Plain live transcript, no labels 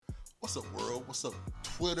What's up, world? What's up,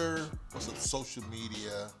 Twitter? What's up, social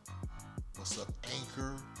media? What's up,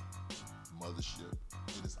 Anchor? Mothership.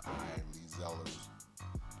 It is I, Lee Zellers.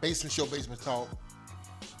 Basement Show, Basement Talk.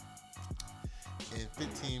 In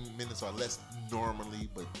 15 minutes or less normally,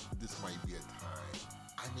 but this might be a time.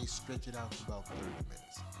 I may stretch it out to about 30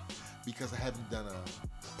 minutes because I haven't done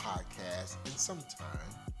a podcast in some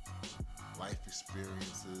time. Life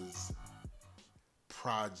experiences,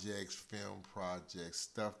 projects, film projects,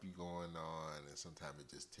 stuff be going on, and sometimes it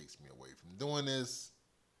just takes me away from doing this.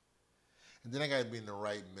 And then I got to be in the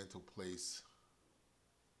right mental place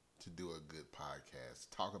to do a good podcast.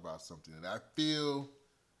 Talk about something that I feel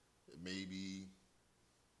that maybe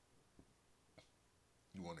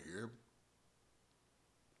you want to hear.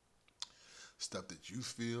 Stuff that you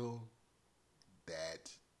feel that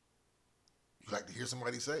you like to hear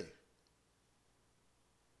somebody say.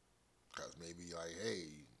 Because maybe like, hey,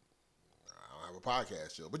 I don't have a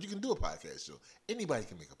podcast show. But you can do a podcast show. Anybody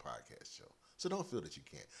can make a podcast show. So don't feel that you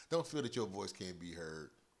can't. Don't feel that your voice can't be heard.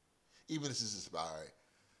 Even if it's just by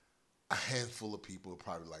a handful of people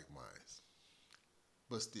probably like mine.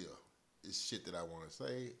 But still, it's shit that I want to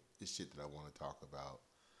say. It's shit that I want to talk about.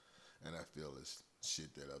 And I feel it's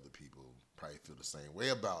shit that other people probably feel the same way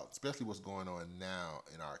about. Especially what's going on now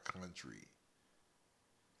in our country.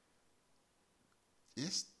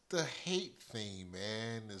 It's the hate thing,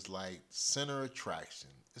 man. Is like center attraction.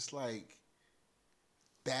 It's like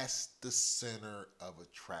that's the center of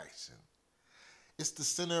attraction. It's the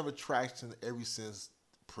center of attraction ever since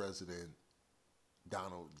President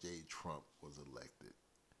Donald J. Trump was elected.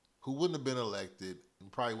 Who wouldn't have been elected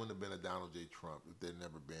and probably wouldn't have been a Donald J. Trump if there'd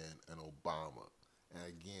never been an Obama. And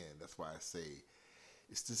again, that's why I say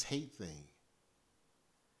it's this hate thing.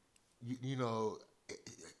 You know,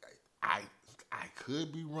 I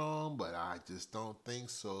could be wrong, but I just don't think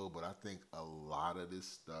so. But I think a lot of this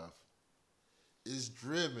stuff is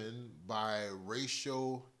driven by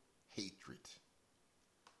racial hatred.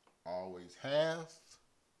 Always have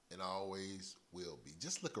and always will be.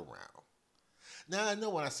 Just look around. Now, I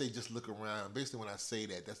know when I say just look around, basically when I say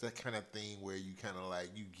that, that's that kind of thing where you kind of like,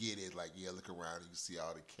 you get it, like, yeah, look around and you see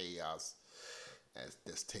all the chaos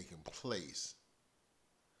that's taking place.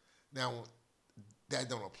 Now, that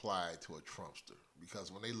don't apply to a Trumpster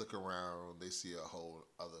because when they look around, they see a whole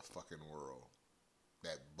other fucking world,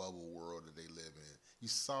 that bubble world that they live in. You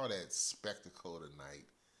saw that spectacle tonight,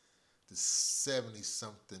 the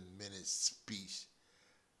 70-something minute speech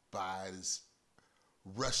by this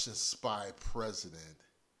Russian spy president,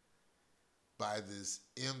 by this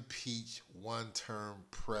impeached one-term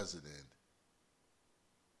president.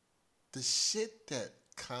 The shit that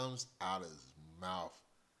comes out of his mouth,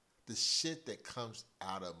 the shit that comes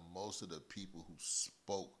out of most of the people who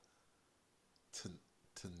spoke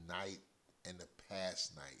tonight and the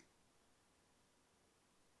past night,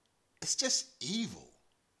 it's just evil.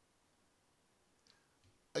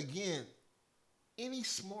 Again, any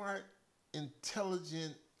smart,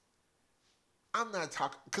 intelligent, I'm not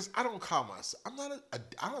talking, because I don't call myself,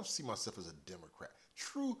 I don't see myself as a Democrat.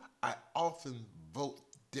 True, I often vote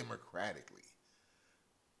democratically,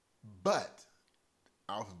 but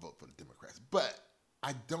I often vote for the Democrats, but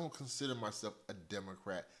I don't consider myself a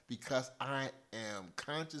Democrat because I am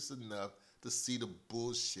conscious enough to see the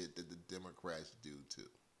bullshit that the Democrats do too.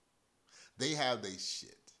 They have their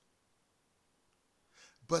shit.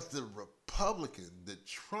 But the Republican, the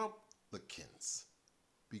Trumplicans,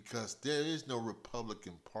 because there is no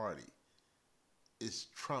Republican Party, it's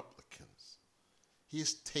Trumplicans.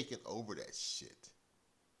 He's taken over that shit.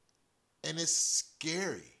 And it's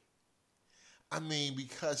scary. I mean,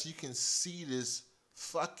 because you can see this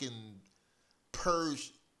fucking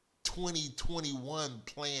Purge 2021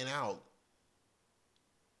 playing out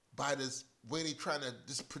by this way they trying to,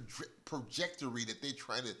 this trajectory that they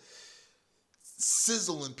trying to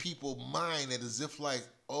sizzle in people's mind, that as if like,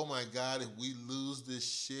 oh my God, if we lose this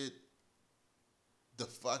shit, the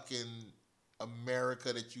fucking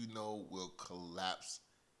America that you know will collapse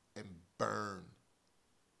and burn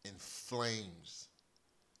in flames.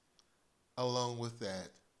 Along with that,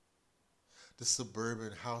 the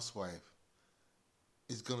suburban housewife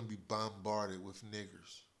is going to be bombarded with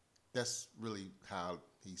niggers. That's really how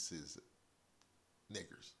he says it.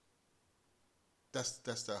 Niggers.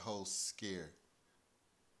 That's the whole scare.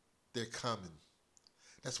 They're coming.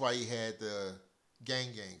 That's why he had the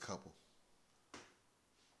gang couple.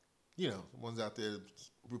 You know, the ones out there,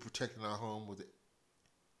 we're protecting our home with it.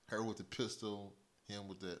 Her with the pistol, him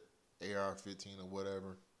with the AR-15 or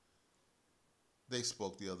whatever. They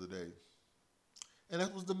spoke the other day. And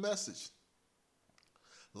that was the message.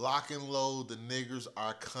 Lock and load, the niggers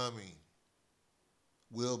are coming.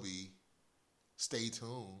 Will be. Stay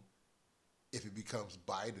tuned. If it becomes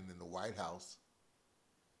Biden in the White House,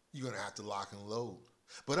 you're going to have to lock and load.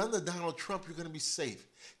 But under Donald Trump, you're going to be safe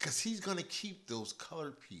because he's going to keep those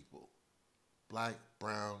colored people, black,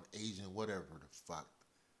 brown, Asian, whatever the fuck,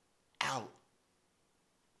 out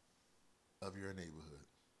of your neighborhood.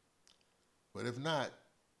 But if not,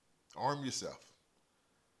 arm yourself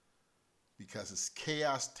because it's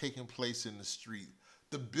chaos taking place in the street.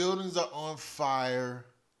 The buildings are on fire.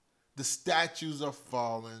 The statues are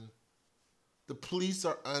falling. The police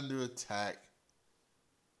are under attack.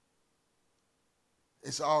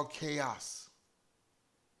 It's all chaos.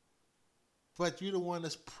 But you're the one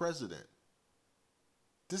that's president.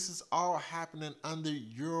 This is all happening under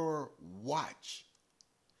your watch.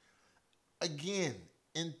 Again,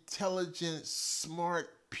 intelligent,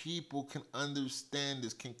 smart people can understand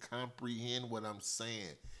this, can comprehend what I'm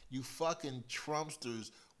saying. You fucking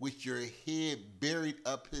Trumpsters with your head buried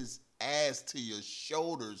up his ass to your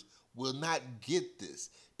shoulders will not get this.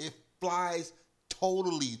 It flies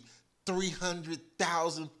totally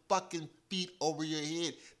 300,000 fucking feet over your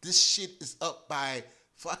head. This shit is up by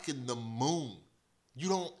fucking the moon.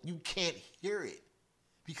 You can't hear it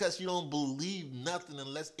because you don't believe nothing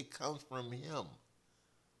unless it comes from him.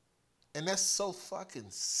 And that's so fucking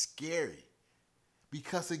scary.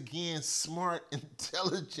 Because again, smart,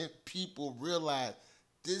 intelligent people realize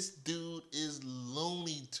this dude is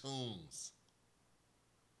Looney Tunes.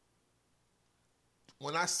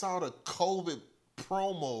 When I saw the COVID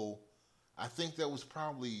promo, I think that was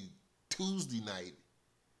probably Tuesday night,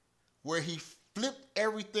 where he flipped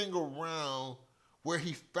everything around, where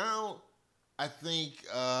he found, I think,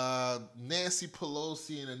 Nancy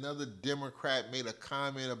Pelosi and another Democrat made a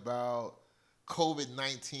comment about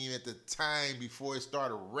COVID-19 at the time before it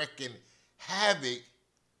started wreaking havoc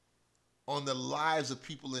on the lives of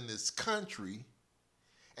people in this country.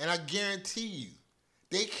 And I guarantee you,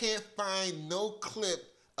 they can't find no clip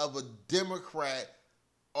of a Democrat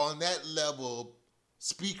on that level,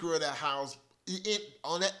 Speaker of the House.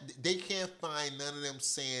 They can't find none of them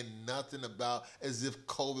saying nothing about as if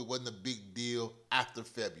COVID wasn't a big deal after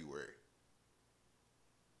February.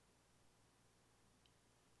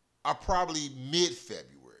 Or probably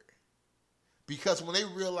mid-February. Because when they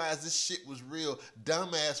realized this shit was real,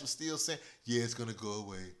 dumbass was still saying, yeah, it's going to go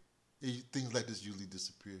away. Things like this usually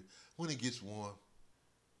disappear. When it gets warm,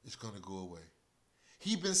 it's going to go away.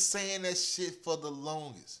 He been saying that shit for the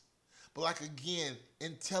longest. But like again,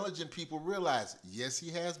 intelligent people realize, yes,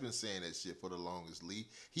 he has been saying that shit for the longest, Lee.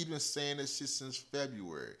 He's been saying that shit since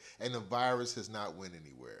February. And the virus has not went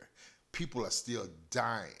anywhere. People are still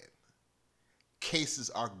dying. Cases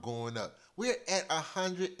are going up. We're at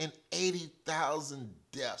 180,000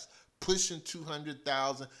 deaths, pushing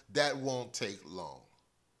 200,000. That won't take long.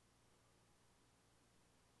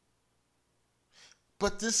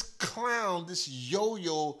 But this clown, this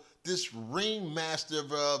yo-yo, this ringmaster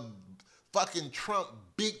of a fucking Trump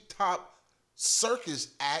big top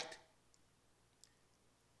circus act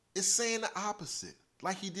is saying the opposite,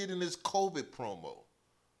 like he did in his COVID promo,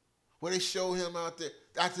 where they show him out there,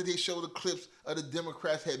 after they show the clips of the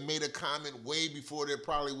Democrats had made a comment way before there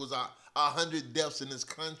probably was 100 deaths in this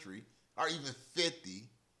country, or even 50.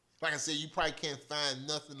 Like I said, you probably can't find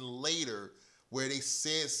nothing later where they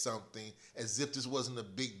said something as if this wasn't a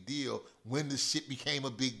big deal when the shit became a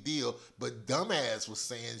big deal. But dumbass was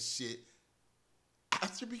saying shit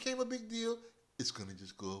after it became a big deal. It's going to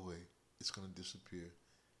just go away. It's going to disappear.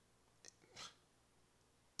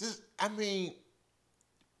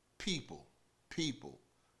 People,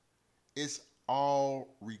 it's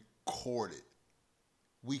all recorded.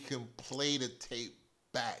 We can play the tape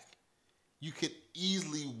back. You could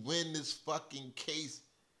easily win this fucking case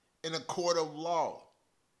in a court of law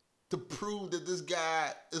to prove that this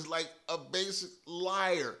guy is like a basic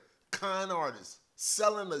liar, con artist,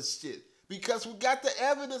 selling us shit. Because we got the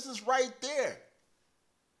evidence is right there.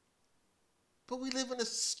 But we live in a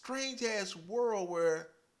strange ass world where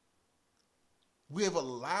we have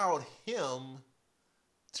allowed him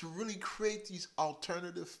to really create these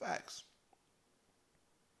alternative facts.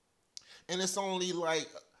 And it's only like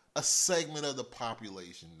a segment of the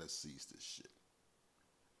population that sees this shit.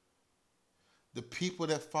 The people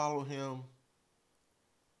that follow him,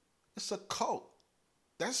 it's a cult.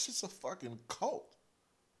 That's just a fucking cult.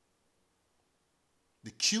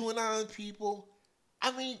 The QAnon people,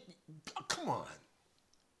 I mean, come on.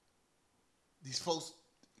 These folks,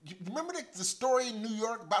 you remember the story in New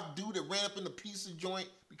York about the dude that ran up in the pizza joint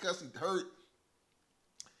because he heard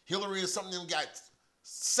Hillary or something and got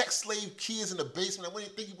sex slave kids in the basement? I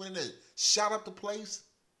wouldn't think he went in there and shot up the place.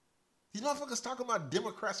 These motherfuckers talking about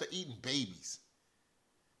Democrats are eating babies.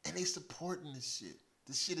 And they supporting this shit.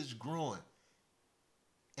 This shit is growing.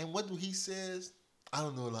 And what do he says? I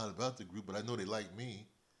don't know a lot about the group, but I know they like me,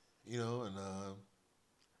 and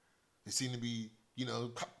they seem to be,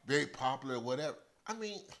 very popular or whatever. I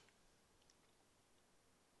mean,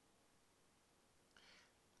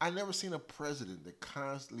 I never seen a president that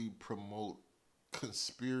constantly promote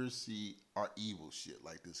conspiracy or evil shit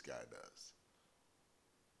like this guy does.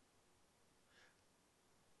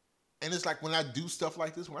 And it's like when I do stuff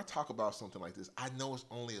like this, when I talk about something like this, I know it's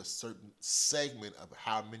only a certain segment of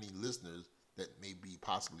how many listeners that may be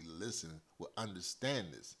possibly listening will understand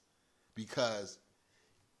this. Because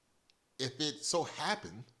if it so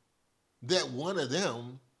happened that one of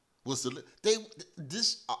them was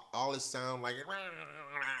this all it sound like,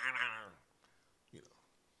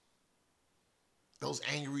 those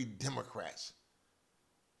angry Democrats.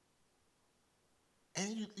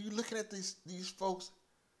 And you looking at these folks,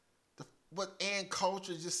 what Ann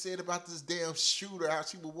Coulter just said about this damn shooter, how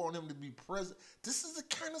she would want him to be president. This is the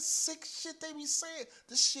kind of sick shit they be saying.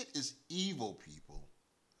 This shit is evil, people.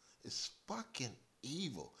 It's fucking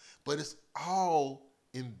evil. But it's all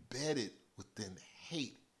embedded within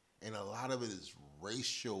hate. And a lot of it is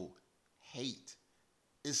racial hate.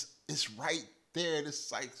 It's right there.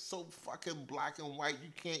 It's like so fucking black and white.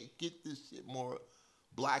 You can't get this shit more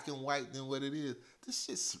black and white than what it is. This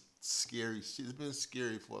shit's scary shit. It's been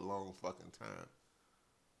scary for a long fucking time.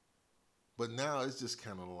 But now it's just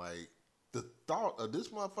kind of like the thought of this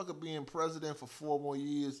motherfucker being president for 4 more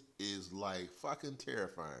years is like fucking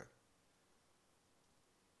terrifying.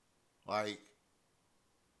 Like,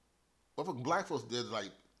 what fucking black folks did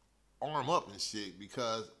like arm up and shit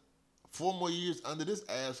because 4 more years under this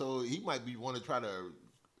asshole, he might be want to try to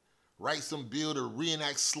write some bill to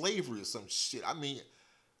reenact slavery or some shit. I mean,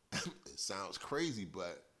 it sounds crazy,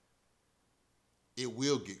 but it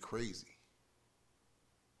will get crazy.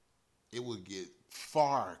 It will get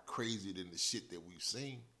far crazier than the shit that we've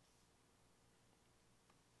seen.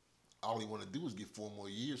 All he want to do is get 4 more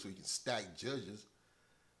years so he can stack judges,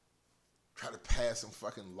 try to pass some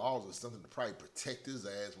fucking laws or something to probably protect his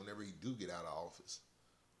ass whenever he do get out of office.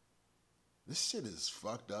 This shit is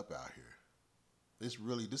fucked up out here.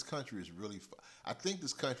 This country is really, I think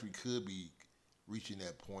this country could be reaching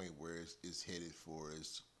that point where it's headed for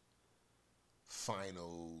its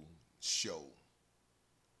final show.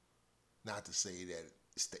 Not to say that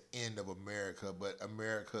it's the end of America, but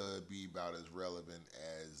America would be about as relevant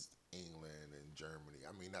as England and Germany.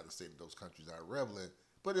 I mean, not to say that those countries aren't relevant,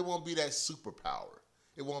 but it won't be that superpower.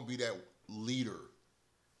 It won't be that leader.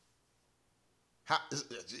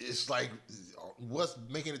 It's like, what's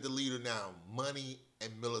making it the leader now? Money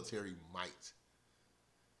and military might.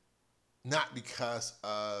 Not because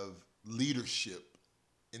of leadership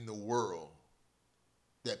in the world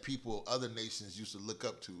that other nations used to look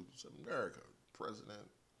up to. It's America, president,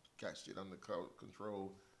 got shit under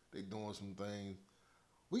control. They doing some things.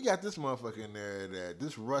 We got this motherfucker in there that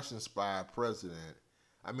this Russian spy president,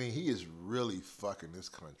 I mean, he is really fucking this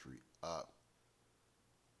country up.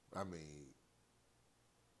 I mean,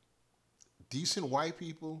 decent white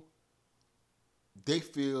people, they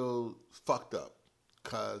feel fucked up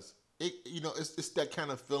because it's that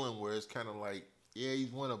kind of feeling where it's kind of like, yeah,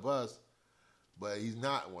 he's one of us, but he's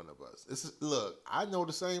not one of us. Look, I know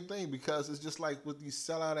the same thing because it's just like with these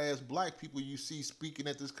sellout ass black people you see speaking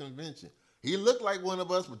at this convention. He looked like one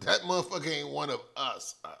of us, but that motherfucker ain't one of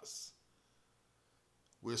us.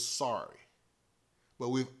 We're sorry, but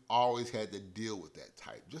we've always had to deal with that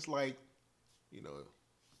type. Just like,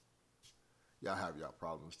 y'all have y'all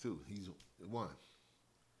problems too. He's one.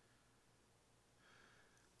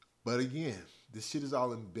 But again, this shit is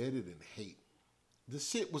all embedded in hate. This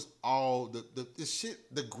shit was all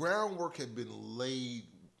the groundwork had been laid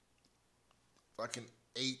fucking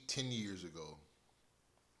 8-10 years ago.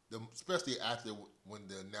 Especially after when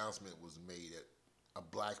the announcement was made that a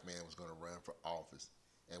black man was going to run for office,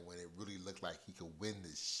 and when it really looked like he could win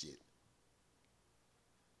this shit.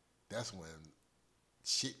 That's when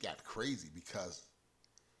shit got crazy because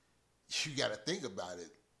you got to think about it.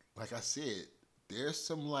 Like I said, there's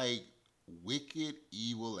some like wicked,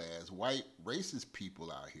 evil ass white racist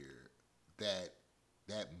people out here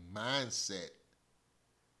that mindset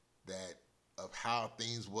that of how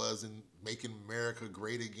things was in making America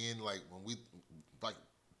great again. Like when we like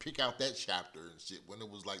pick out that chapter and shit when it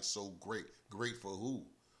was like so great for who?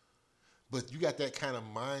 But you got that kind of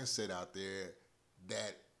mindset out there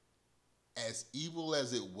that as evil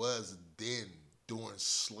as it was then during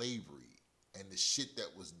slavery and the shit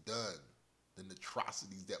that was done, the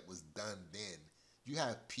atrocities that was done then, you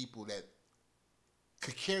have people that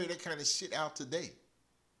could carry that kind of shit out today.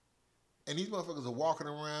 And these motherfuckers are walking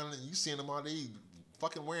around and you seeing them all day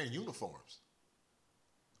fucking wearing uniforms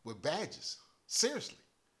with badges. Seriously.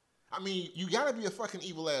 I mean, you gotta be a fucking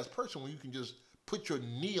evil ass person when you can just put your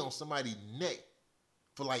knee on somebody's neck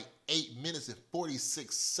for like 8 minutes and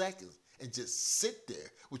 46 seconds and just sit there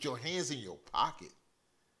with your hands in your pocket.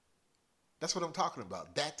 That's what I'm talking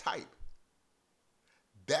about. That type.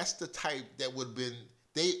 That's the type that would have been,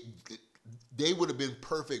 they would have been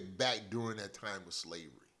perfect back during that time of slavery.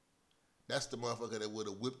 That's the motherfucker that would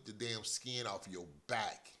have whipped the damn skin off your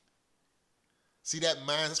back. See that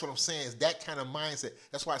mind? That's what I'm saying. It's that kind of mindset.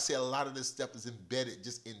 That's why I say a lot of this stuff is embedded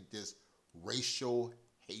just in this racial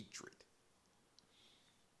hatred.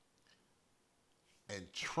 And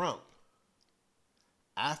Trump,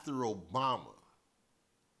 after Obama,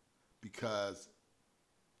 because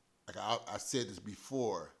like I said this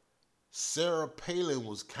before, Sarah Palin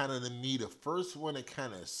was kind of to me the first one to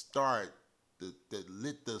kind of start that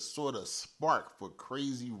lit the sort of spark for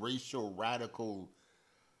crazy racial radical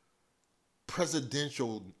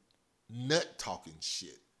presidential nut talking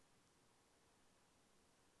shit.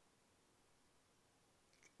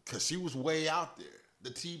 Cause she was way out there.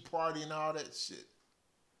 The Tea Party and all that shit.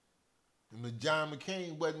 And the John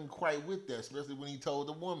McCain wasn't quite with that, especially when he told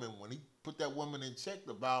the woman, when he put that woman in check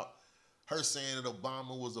about her saying that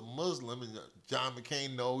Obama was a Muslim, and John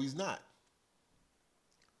McCain, no, he's not.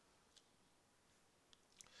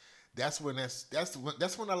 That's when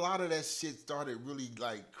a lot of that shit started really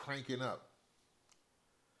like cranking up.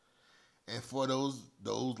 And for those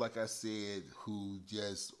like I said, who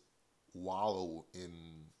just wallow in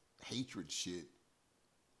hatred shit,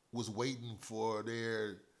 was waiting for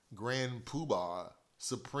their grand poobah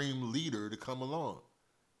supreme leader to come along.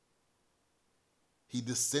 He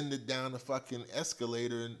descended down the fucking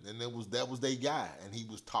escalator and that was their guy. And he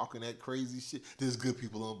was talking that crazy shit. There's good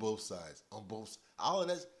people on both sides. All of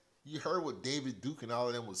that, you heard what David Duke and all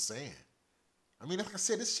of them was saying. I mean, like I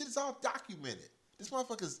said, this shit is all documented. This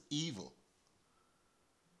motherfucker's evil.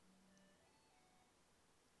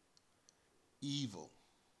 Evil.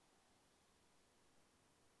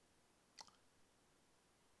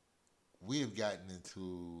 We have gotten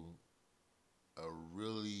into a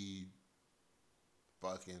really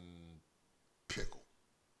fucking pickle.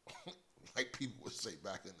 Like people would say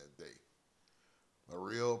back in the day. A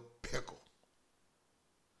real pickle.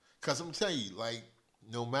 Because I'm telling you, like,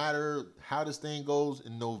 no matter how this thing goes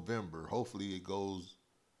in November, hopefully and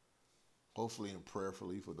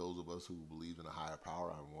prayerfully for those of us who believe in a higher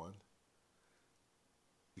power, I'm one.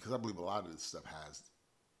 Because I believe a lot of this stuff has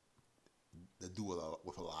to do with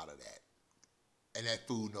a lot of that. And that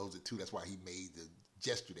fool knows it too. That's why he made the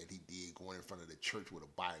gesture that he did going in front of the church with a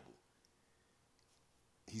Bible.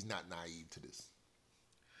 He's not naive to this.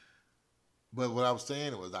 But what I was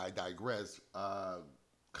saying was, I digress.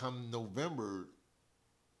 Come November,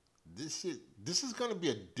 this is going to be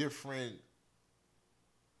a different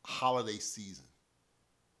holiday season.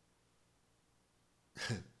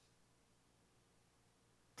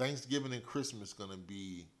 Thanksgiving and Christmas going to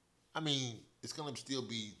be, it's going to still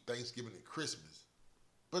be Thanksgiving and Christmas,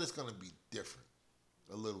 but it's going to be different,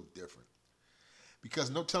 a little different. Because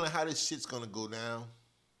no telling how this shit's going to go down.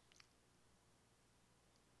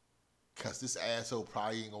 Because this asshole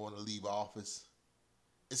probably ain't going to leave office.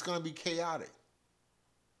 It's going to be chaotic.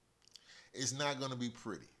 It's not going to be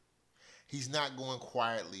pretty. He's not going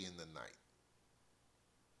quietly in the night.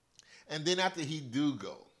 And then after he do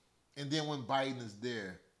go, and then when Biden is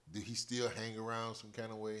there, do he still hang around some kind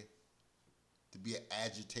of way to be an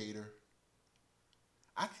agitator?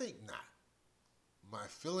 I think not. My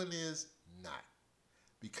feeling is not.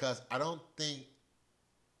 Because I don't think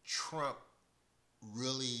Trump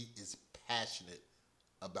really is passionate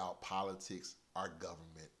about politics or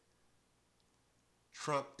government.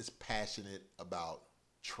 Trump is passionate about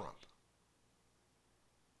Trump.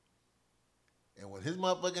 And when his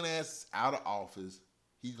motherfucking ass is out of office,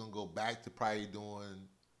 he's going to go back to probably doing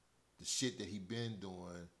the shit that he been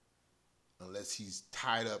doing, unless he's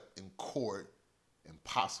tied up in court and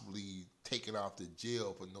possibly taken off to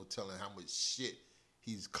jail for no telling how much shit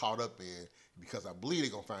he's caught up in, because I believe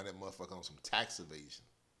they're going to find that motherfucker on some tax evasion.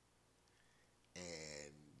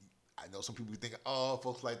 And I know some people think, oh,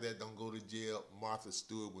 folks like that don't go to jail. Martha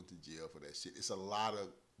Stewart went to jail for that shit. It's a lot of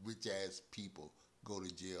rich-ass people go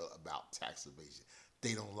to jail about tax evasion.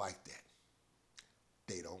 They don't like that.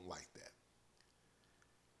 They don't like that.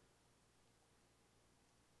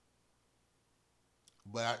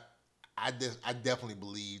 But I definitely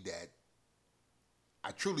believe that,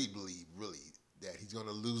 I truly believe, really, that he's going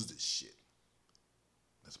to lose this shit.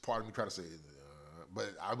 That's part of me trying to say, but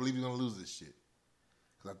I believe he's going to lose this shit.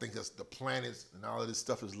 Because I think that's the planets and all of this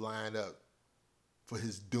stuff is lined up for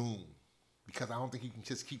his doom. Because I don't think you can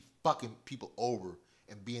just keep fucking people over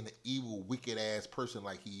and being an evil, wicked ass person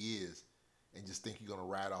like he is and just think you're going to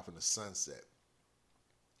ride off in the sunset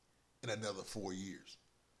in another 4 years.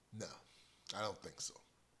 No, I don't think so.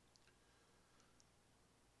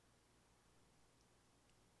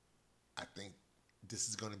 I think this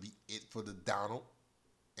is going to be it for the Donald.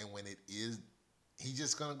 And when it is, he's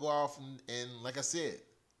just going to go off and, like I said,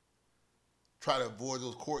 try to avoid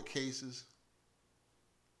those court cases.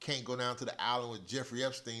 Can't go down to the island with Jeffrey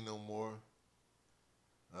Epstein no more.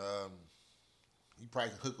 He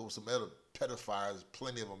probably can hook up with some other pedophiles,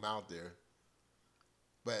 plenty of them out there.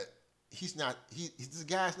 But this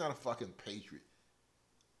guy's not a fucking patriot.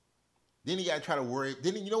 Then he got to try to worry.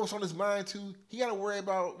 Then you know what's on his mind too? He got to worry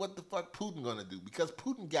about what the fuck Putin gonna do, because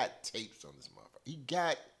Putin got tapes on this motherfucker. He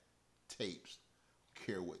got tapes. Don't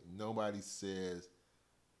care what nobody says.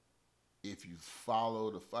 If you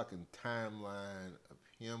follow the fucking timeline of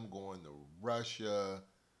him going to Russia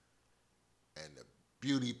and the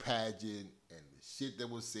beauty pageant and the shit that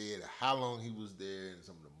was said, how long he was there, and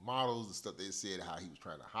some of the models and stuff they said, how he was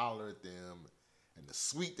trying to holler at them, and the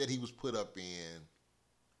suite that he was put up in,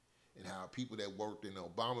 and how people that worked in the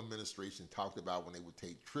Obama administration talked about when they would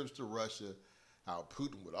take trips to Russia, how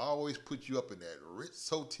Putin would always put you up in that Ritz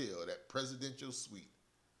hotel, that presidential suite.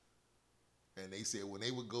 And they said when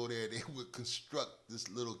they would go there, they would construct this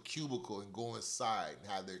little cubicle and go inside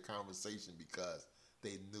and have their conversation because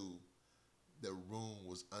they knew the room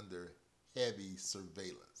was under heavy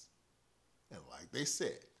surveillance. And like they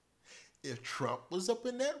said, if Trump was up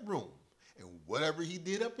in that room and whatever he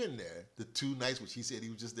did up in there, the 2 nights, which he said he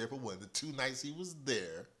was just there for one, the 2 nights he was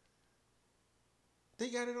there, they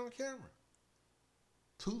got it on camera.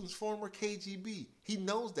 Putin's former KGB. He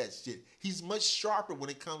knows that shit. He's much sharper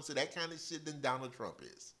when it comes to that kind of shit than Donald Trump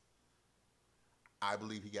is. I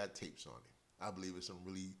believe he got tapes on him. I believe it's some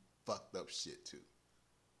really fucked up shit too.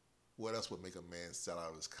 What else would make a man sell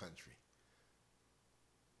out of his country?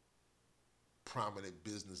 Prominent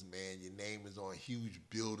businessman. Your name is on huge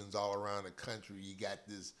buildings all around the country. You got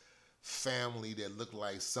this family that looked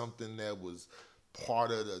like something that was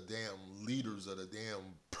part of the damn leaders of the damn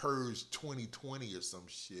Purge 2020 or some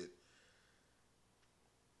shit.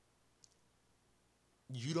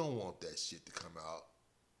 You don't want that shit to come out,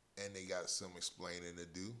 and they got some explaining to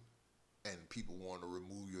do, and people want to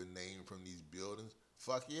remove your name from these buildings.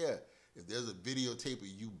 Fuck yeah. If there's a videotape of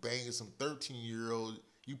you banging some 13-year-old,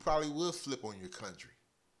 you probably will flip on your country.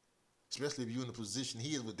 Especially if you're in the position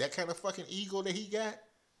he is with that kind of fucking ego that he got.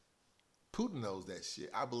 Putin knows that shit.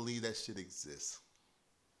 I believe that shit exists.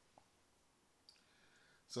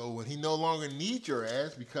 So when he no longer needs your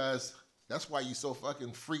ass, because that's why you so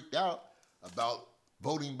fucking freaked out about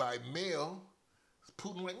voting by mail,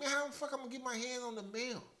 Putin like, man, how the fuck I'm gonna get my hand on the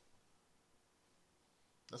mail?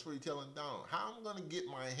 That's what he's telling Donald. How I'm gonna get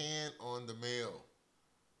my hand on the mail?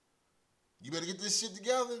 You better get this shit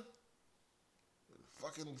together.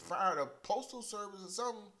 Fucking fire the postal service or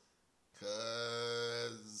something.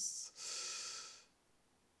 Cause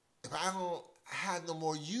if I don't have no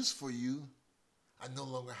more use for you, I no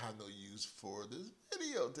longer have no use for this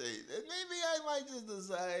videotape. And maybe I might just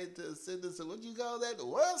decide to send this, what you call that? The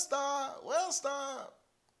World Star.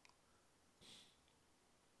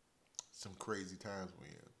 Some crazy times we're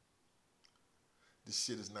in. This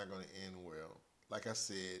shit is not going to end well. Like I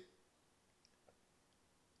said,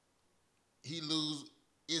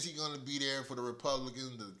 is he going to be there for the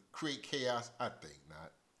Republicans to create chaos? I think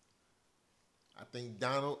not. I think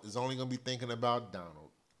Donald is only going to be thinking about Donald,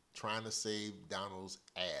 trying to save Donald's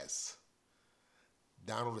ass.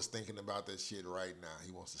 Donald is thinking about that shit right now.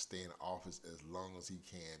 He wants to stay in office as long as he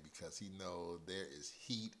can because he knows there is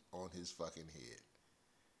heat on his fucking head.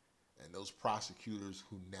 And those prosecutors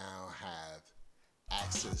who now have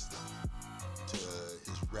access to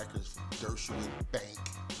his records from Dershowitz Bank,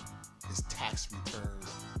 his tax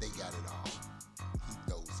returns, they got it all. He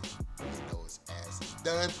knows it. He knows his ass is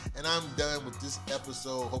done. And I'm done with this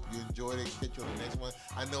episode. Hope you enjoyed it. Catch you on the next one.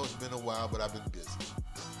 I know it's been a while, but I've been busy.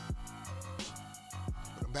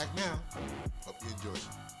 But I'm back now. Hope you enjoyed it.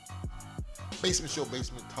 Basement Show,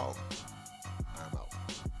 Basement Talk.